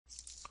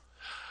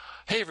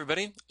Hey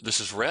everybody, this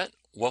is Rhett.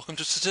 Welcome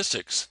to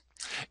Statistics.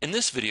 In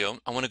this video,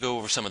 I want to go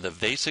over some of the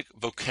basic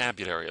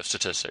vocabulary of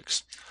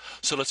statistics.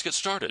 So let's get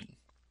started.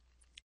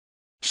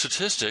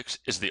 Statistics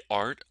is the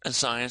art and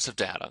science of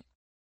data.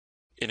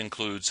 It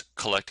includes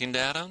collecting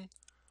data,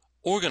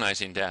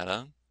 organizing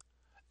data,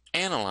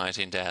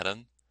 analyzing data,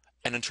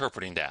 and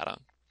interpreting data.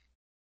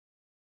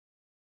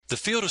 The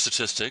field of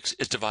statistics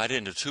is divided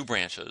into two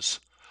branches,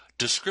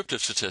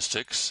 descriptive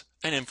statistics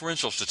and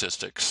inferential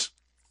statistics.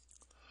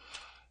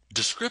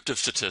 Descriptive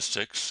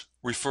statistics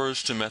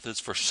refers to methods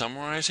for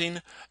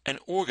summarizing and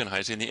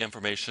organizing the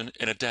information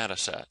in a data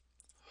set,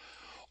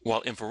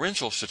 while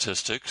inferential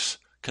statistics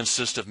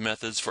consist of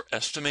methods for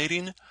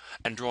estimating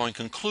and drawing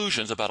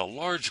conclusions about a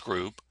large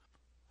group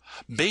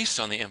based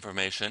on the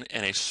information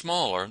in a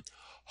smaller,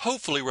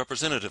 hopefully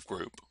representative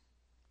group.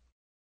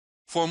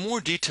 For a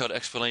more detailed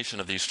explanation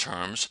of these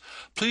terms,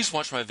 please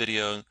watch my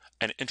video,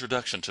 An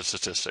Introduction to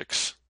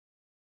Statistics.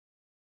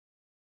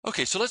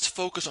 Okay, so let's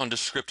focus on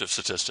descriptive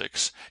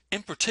statistics,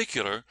 in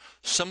particular,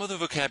 some of the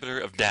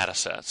vocabulary of data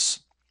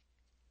sets.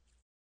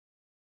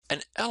 An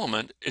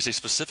element is a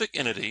specific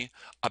entity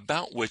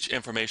about which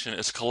information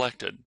is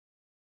collected.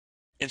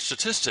 In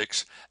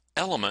statistics,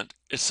 element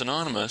is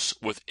synonymous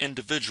with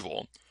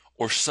individual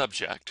or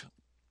subject.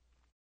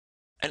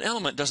 An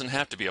element doesn't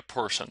have to be a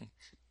person.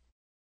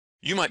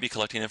 You might be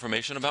collecting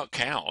information about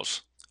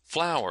cows,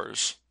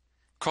 flowers,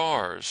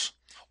 cars,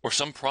 or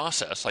some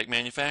process like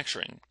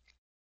manufacturing.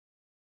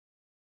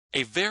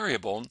 A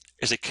variable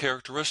is a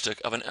characteristic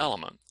of an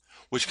element,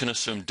 which can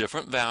assume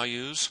different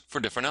values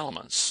for different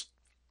elements.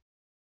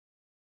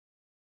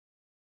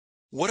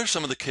 What are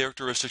some of the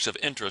characteristics of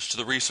interest to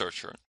the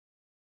researcher?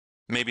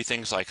 Maybe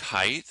things like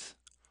height,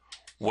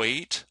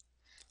 weight,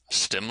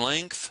 stem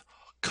length,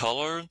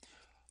 color,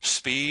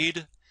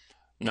 speed,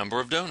 number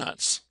of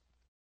donuts.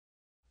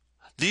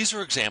 These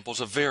are examples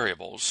of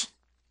variables.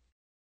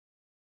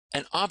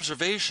 An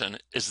observation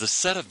is the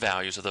set of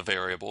values of the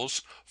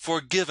variables for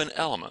a given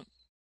element.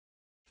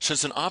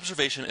 Since an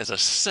observation is a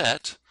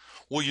set,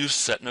 we'll use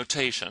set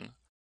notation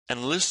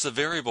and list the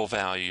variable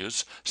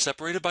values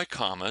separated by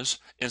commas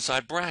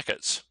inside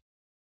brackets.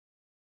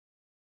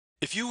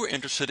 If you were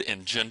interested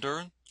in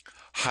gender,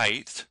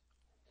 height,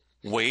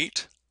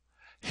 weight,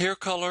 hair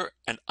color,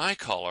 and eye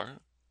color,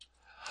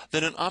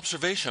 then an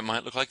observation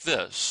might look like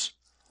this: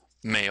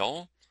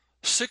 male,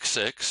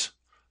 6'6",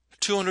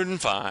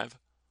 205,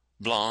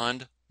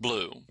 blonde,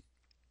 blue.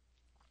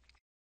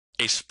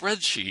 A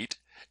spreadsheet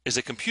is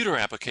a computer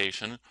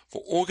application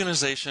for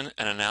organization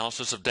and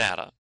analysis of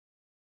data.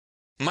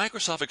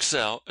 Microsoft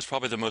Excel is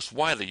probably the most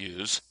widely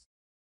used,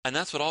 and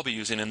that's what I'll be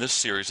using in this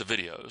series of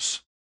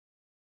videos.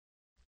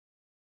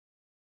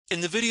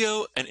 In the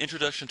video, An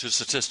Introduction to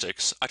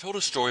Statistics, I told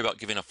a story about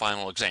giving a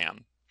final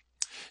exam.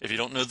 If you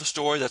don't know the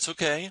story, that's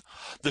okay.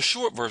 The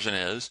short version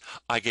is,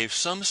 I gave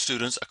some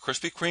students a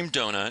Krispy Kreme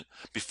donut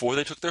before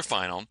they took their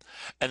final,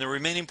 and the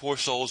remaining poor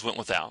souls went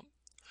without.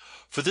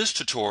 For this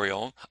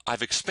tutorial,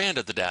 I've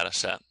expanded the data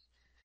set.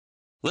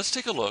 Let's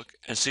take a look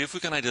and see if we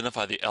can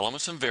identify the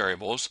elements and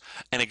variables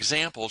and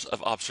examples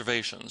of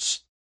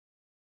observations.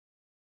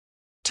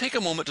 Take a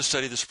moment to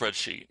study the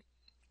spreadsheet.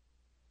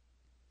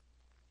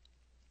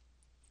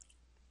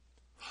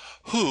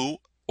 Who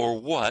or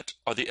what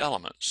are the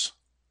elements?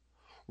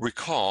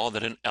 Recall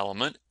that an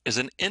element is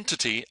an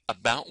entity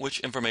about which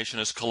information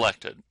is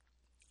collected.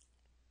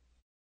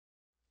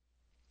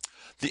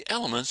 The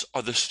elements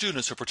are the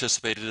students who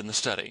participated in the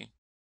study.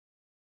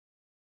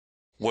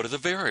 What are the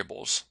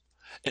variables?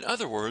 In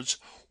other words,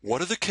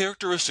 what are the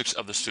characteristics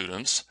of the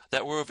students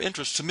that were of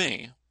interest to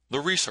me,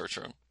 the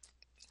researcher?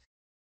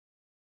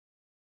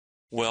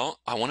 Well,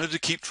 I wanted to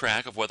keep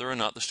track of whether or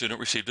not the student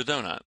received a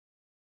donut.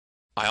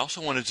 I also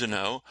wanted to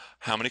know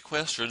how many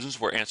questions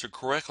were answered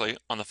correctly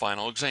on the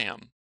final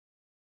exam.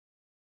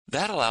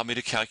 That allowed me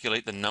to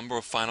calculate the number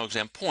of final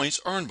exam points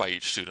earned by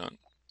each student.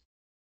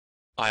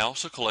 I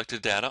also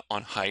collected data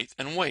on height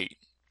and weight.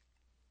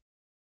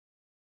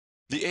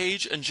 The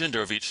age and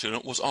gender of each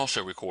student was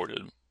also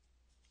recorded.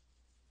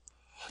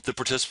 The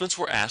participants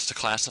were asked to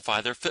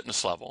classify their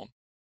fitness level.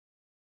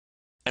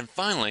 And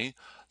finally,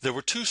 there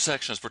were two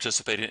sections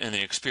participating in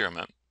the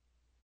experiment,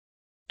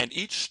 and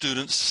each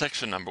student's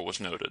section number was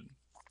noted.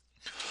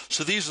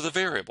 So these are the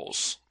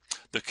variables,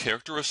 the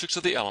characteristics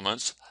of the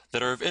elements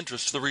that are of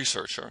interest to the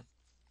researcher.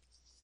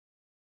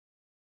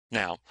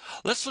 Now,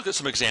 let's look at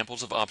some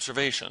examples of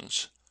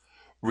observations.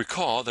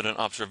 Recall that an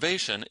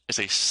observation is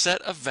a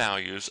set of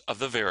values of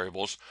the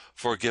variables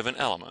for a given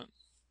element.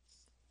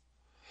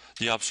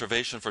 The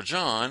observation for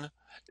John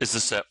is the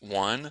set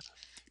 1,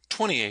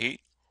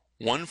 28,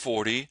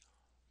 140,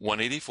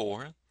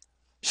 184,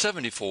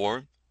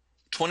 74,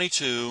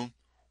 22,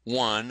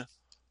 1,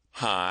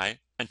 high,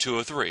 and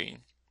 203.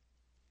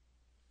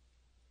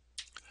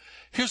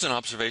 Here's an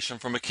observation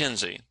for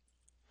Mackenzie,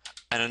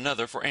 and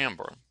another for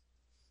Amber.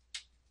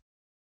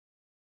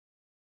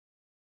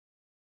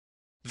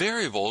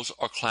 Variables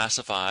are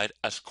classified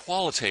as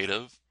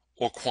qualitative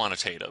or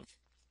quantitative.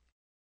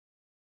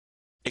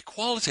 A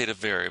qualitative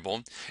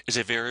variable is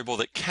a variable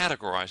that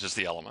categorizes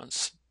the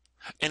elements.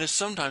 and is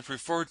sometimes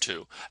referred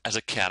to as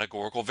a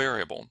categorical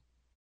variable.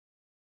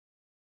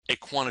 A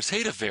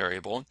quantitative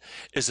variable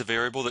is a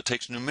variable that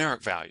takes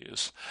numeric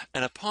values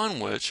and upon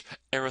which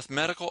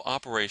arithmetical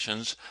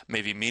operations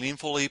may be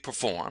meaningfully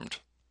performed.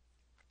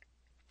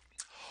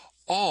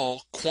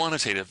 All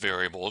quantitative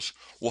variables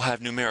will have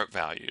numeric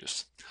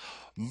values,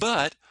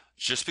 but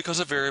just because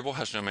a variable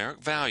has numeric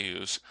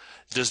values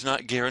does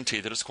not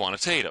guarantee that it's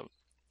quantitative.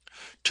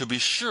 To be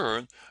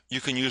sure, you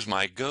can use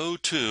my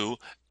go-to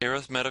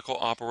arithmetical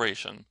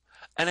operation,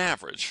 an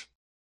average.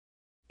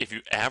 If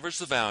you average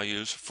the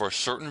values for a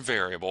certain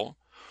variable,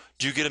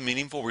 do you get a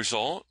meaningful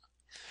result?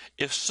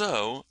 If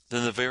so,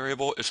 then the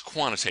variable is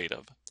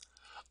quantitative.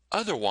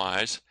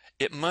 Otherwise,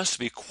 it must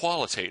be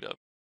qualitative.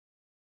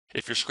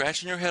 If you're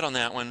scratching your head on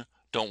that one,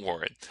 don't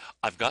worry.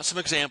 I've got some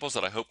examples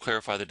that I hope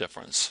clarify the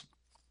difference.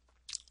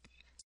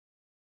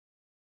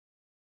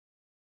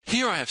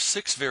 Here I have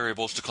 6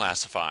 variables to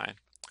classify: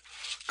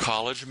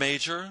 college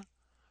major,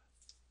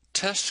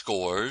 test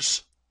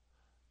scores,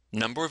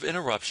 number of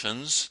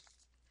interruptions,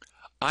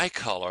 eye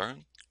color,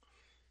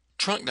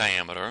 trunk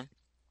diameter,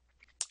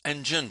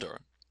 and gender.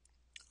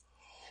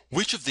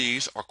 Which of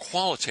these are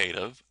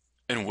qualitative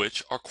and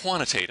which are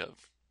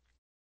quantitative?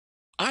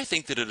 I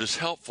think that it is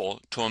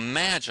helpful to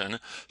imagine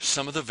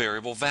some of the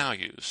variable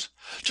values.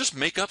 Just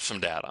make up some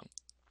data.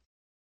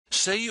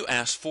 Say you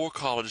ask 4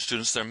 college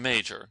students their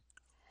major.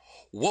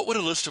 What would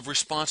a list of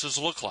responses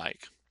look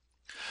like?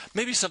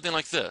 Maybe something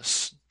like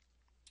this: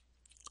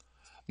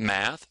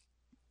 math,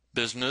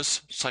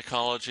 business,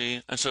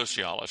 psychology, and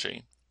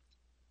sociology.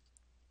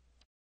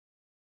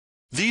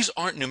 These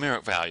aren't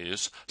numeric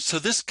values, so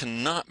this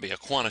cannot be a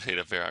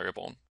quantitative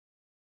variable.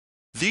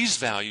 These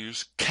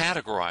values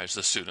categorize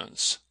the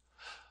students.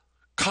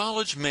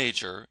 College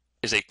major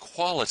is a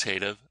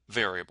qualitative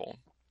variable.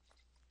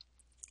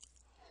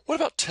 What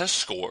about test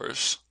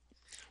scores?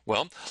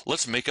 Well,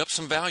 let's make up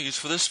some values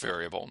for this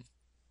variable.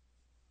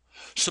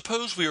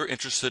 Suppose we are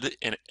interested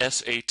in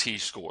SAT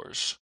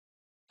scores.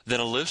 Then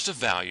a list of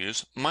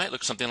values might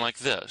look something like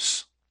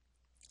this.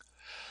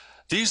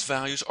 These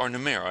values are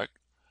numeric,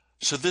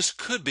 so this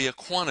could be a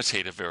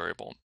quantitative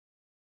variable.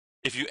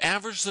 If you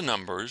average the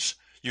numbers,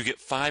 you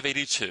get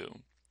 582.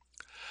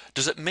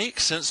 Does it make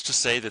sense to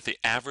say that the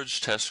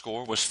average test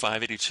score was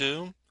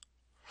 582?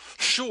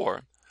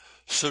 Sure,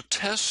 so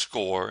test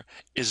score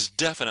is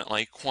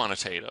definitely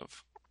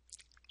quantitative.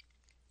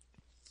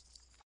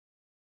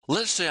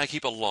 Let's say I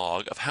keep a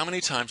log of how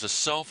many times a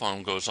cell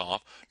phone goes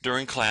off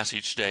during class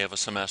each day of a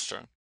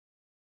semester.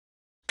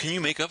 Can you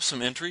make up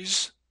some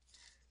entries?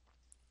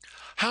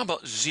 How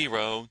about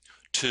 0,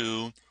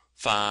 2,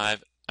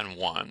 5, and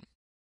 1?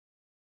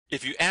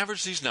 If you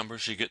average these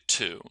numbers, you get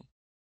 2.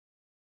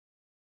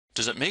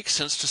 Does it make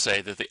sense to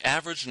say that the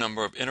average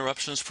number of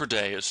interruptions per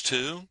day is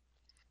 2?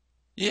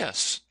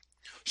 Yes,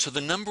 so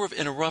the number of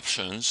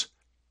interruptions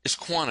is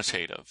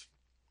quantitative.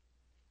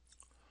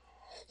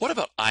 What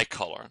about eye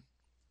color?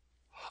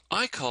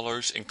 Eye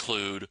colors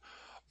include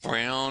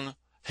brown,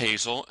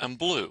 hazel, and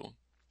blue.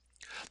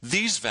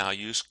 These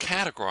values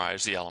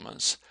categorize the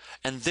elements,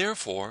 and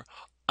therefore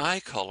eye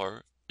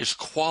color is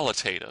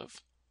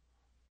qualitative.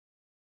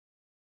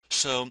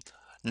 So,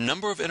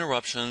 number of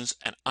interruptions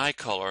and eye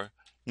color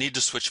need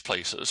to switch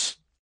places.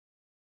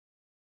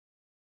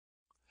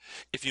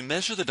 If you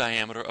measure the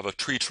diameter of a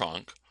tree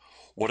trunk,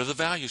 what are the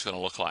values going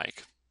to look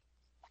like?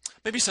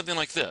 Maybe something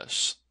like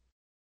this.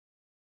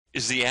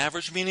 Is the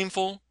average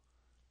meaningful?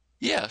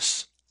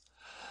 Yes.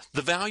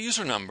 The values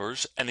are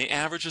numbers and the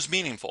average is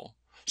meaningful,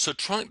 so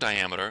trunk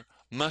diameter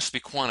must be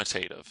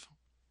quantitative.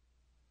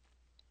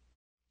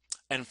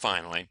 And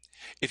finally,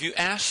 if you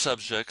ask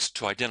subjects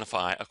to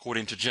identify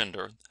according to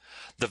gender,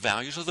 the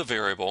values of the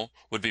variable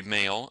would be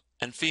male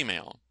and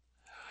female.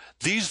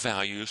 These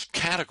values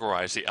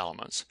categorize the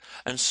elements,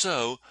 and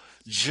so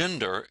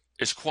gender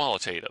is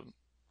qualitative.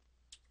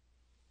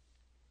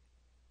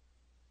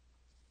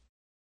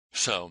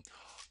 So,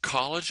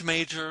 college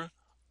major,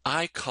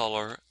 eye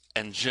color,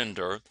 and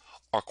gender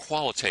are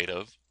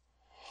qualitative,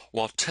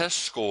 while test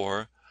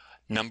score,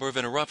 number of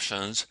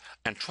interruptions,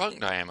 and trunk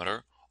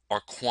diameter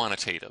are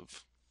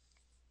quantitative.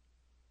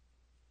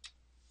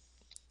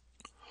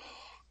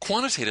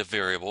 Quantitative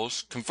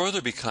variables can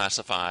further be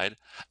classified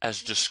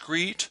as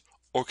discrete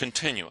or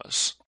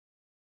continuous.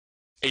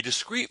 A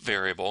discrete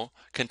variable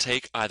can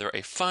take either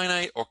a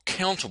finite or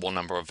countable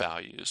number of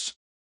values.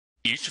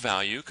 Each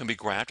value can be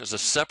graphed as a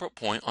separate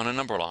point on a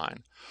number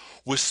line,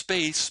 with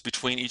space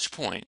between each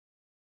point.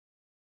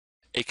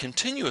 A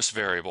continuous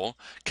variable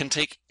can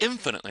take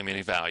infinitely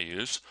many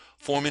values,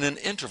 forming an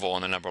interval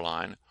on the number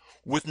line,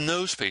 with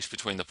no space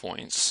between the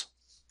points.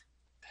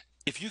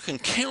 If you can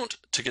count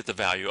to get the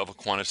value of a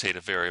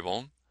quantitative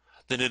variable,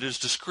 then it is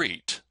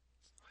discrete.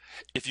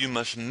 If you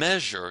must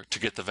measure to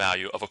get the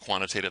value of a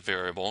quantitative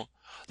variable,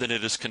 then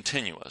it is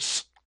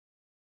continuous.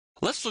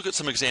 Let's look at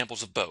some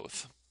examples of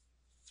both.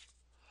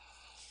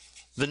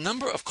 The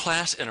number of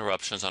class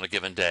interruptions on a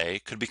given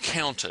day could be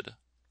counted,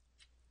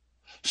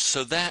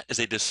 so that is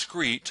a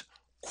discrete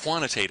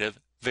quantitative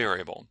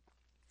variable.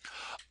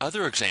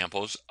 Other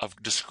examples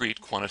of discrete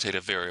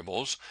quantitative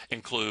variables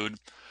include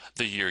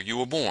the year you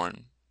were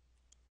born.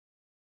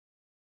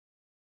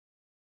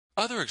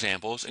 Other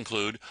examples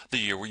include the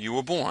year where you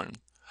were born.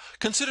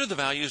 Consider the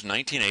values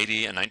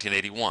 1980 and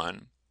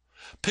 1981.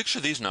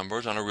 Picture these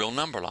numbers on a real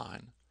number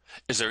line.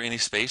 Is there any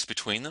space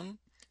between them?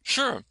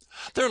 Sure,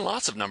 there are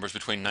lots of numbers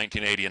between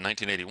 1980 and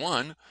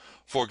 1981.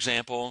 For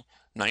example,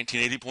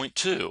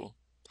 1980.2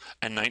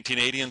 and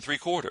 1980 and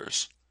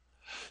 3/4.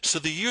 So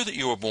the year that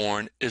you were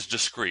born is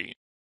discrete.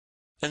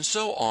 And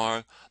so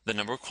are the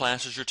number of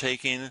classes you're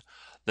taking,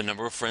 the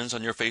number of friends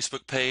on your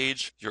Facebook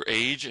page, your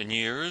age and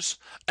years,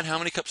 and how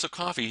many cups of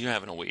coffee you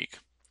have in a week.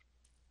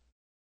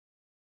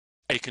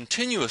 A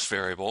continuous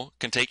variable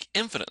can take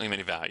infinitely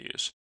many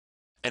values,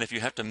 and if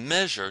you have to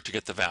measure to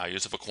get the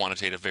values of a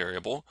quantitative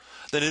variable,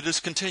 then it is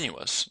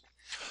continuous.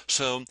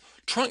 So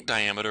trunk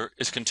diameter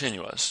is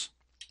continuous.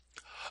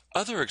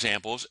 Other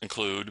examples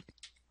include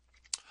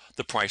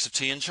the price of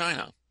tea in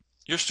China,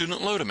 your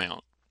student loan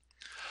amount,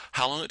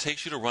 how long it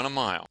takes you to run a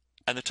mile,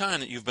 and the time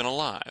that you've been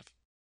alive.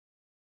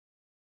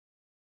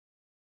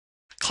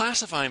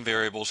 Classifying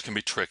variables can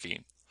be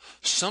tricky.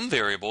 Some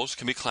variables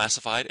can be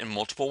classified in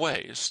multiple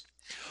ways.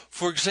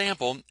 For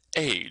example,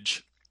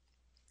 age.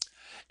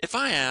 If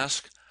I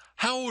ask,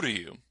 "How old are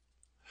you?"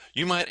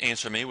 you might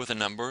answer me with a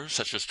number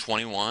such as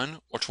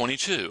 21 or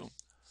 22.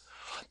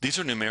 These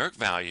are numeric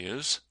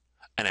values,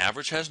 an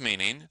average has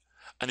meaning,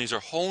 and these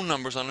are whole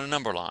numbers on a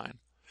number line.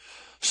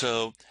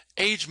 So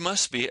age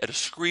must be a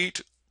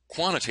discrete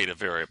quantitative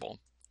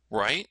variable,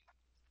 right?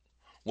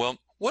 Well,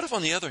 what if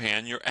on the other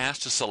hand you're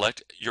asked to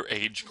select your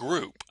age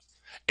group,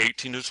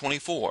 18 to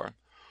 24,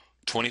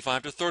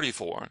 25 to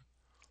 34,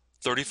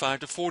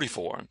 35 to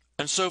 44,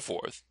 and so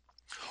forth?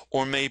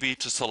 Or maybe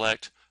to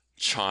select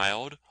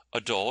child,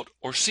 adult,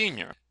 or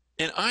senior.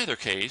 In either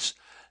case,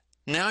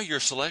 now your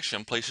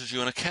selection places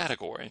you in a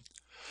category.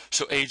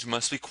 So age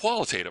must be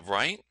qualitative,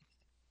 right?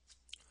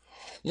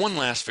 One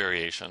last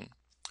variation.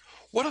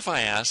 What if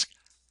I ask,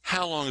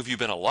 "How long have you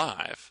been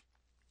alive?"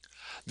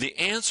 The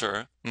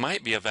answer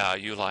might be a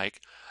value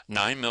like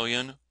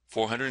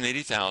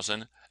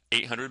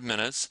 9,480,800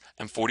 minutes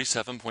and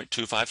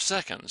 47.25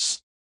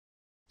 seconds.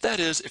 That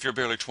is, if you're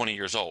barely 20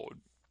 years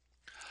old.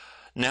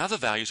 Now the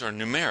values are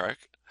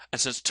numeric, and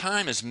since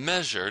time is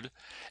measured,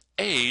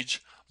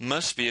 age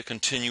must be a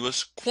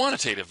continuous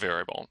quantitative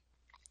variable.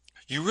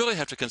 You really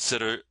have to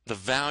consider the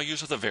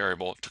values of the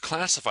variable to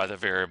classify the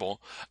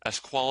variable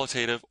as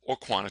qualitative or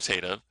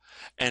quantitative,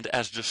 and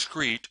as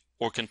discrete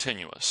or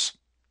continuous.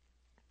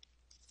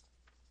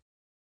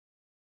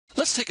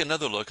 Let's take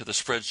another look at the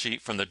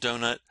spreadsheet from the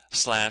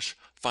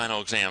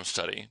donut/final exam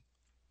study.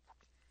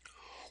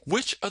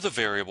 Which of the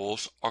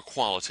variables are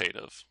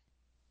qualitative?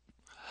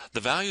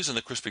 The values in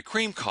the Krispy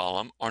Kreme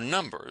column are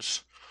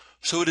numbers,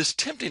 so it is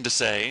tempting to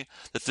say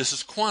that this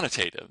is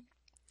quantitative.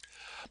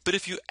 But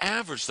if you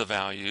average the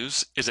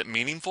values, is it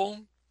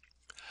meaningful?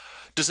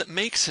 Does it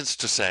make sense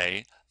to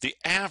say the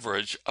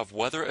average of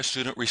whether a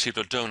student received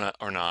a donut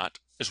or not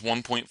is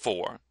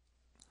 1.4?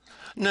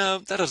 No,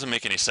 that doesn't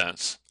make any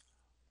sense.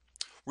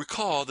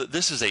 Recall that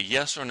this is a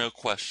yes or no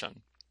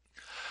question,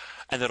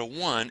 and that a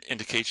 1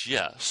 indicates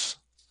yes.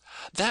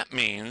 That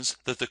means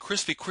that the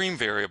Krispy Kreme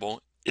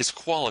variable is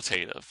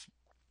qualitative.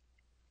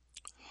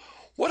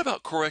 What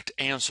about correct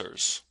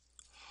answers?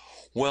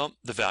 Well,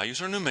 the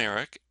values are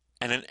numeric,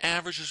 and an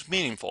average is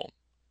meaningful,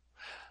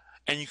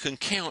 and you can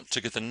count to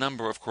get the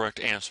number of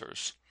correct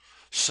answers.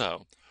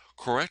 So,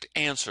 correct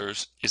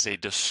answers is a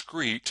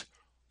discrete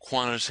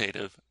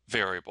quantitative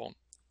variable.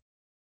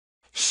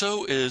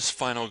 So is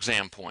final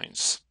exam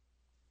points.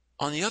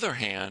 On the other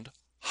hand,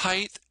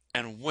 height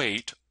and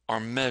weight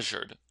are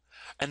measured,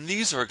 and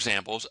these are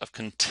examples of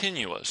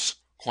continuous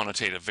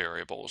quantitative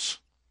variables.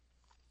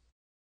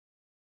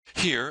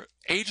 Here,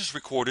 age is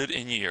recorded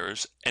in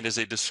years and is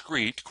a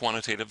discrete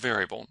quantitative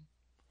variable.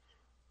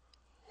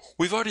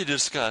 We've already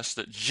discussed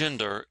that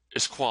gender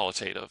is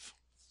qualitative.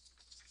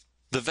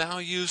 The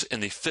values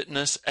in the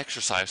fitness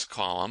exercise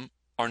column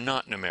are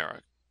not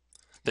numeric.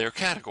 They are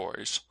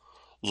categories: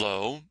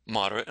 low,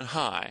 moderate, and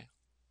high.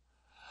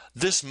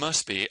 This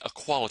must be a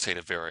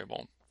qualitative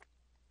variable.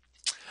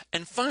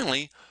 And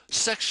finally,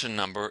 section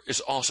number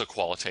is also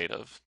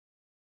qualitative.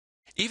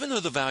 Even though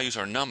the values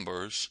are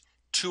numbers,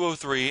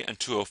 203 and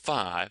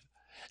 205,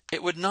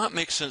 it would not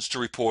make sense to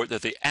report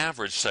that the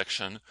average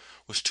section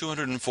was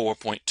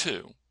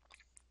 204.2.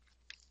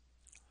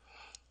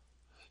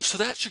 So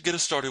that should get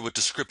us started with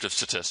descriptive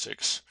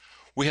statistics.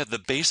 We have the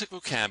basic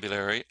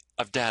vocabulary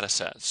of data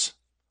sets.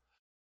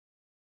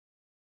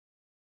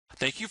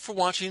 Thank you for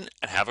watching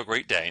and have a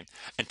great day.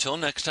 Until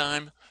next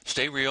time,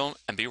 stay real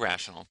and be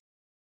rational.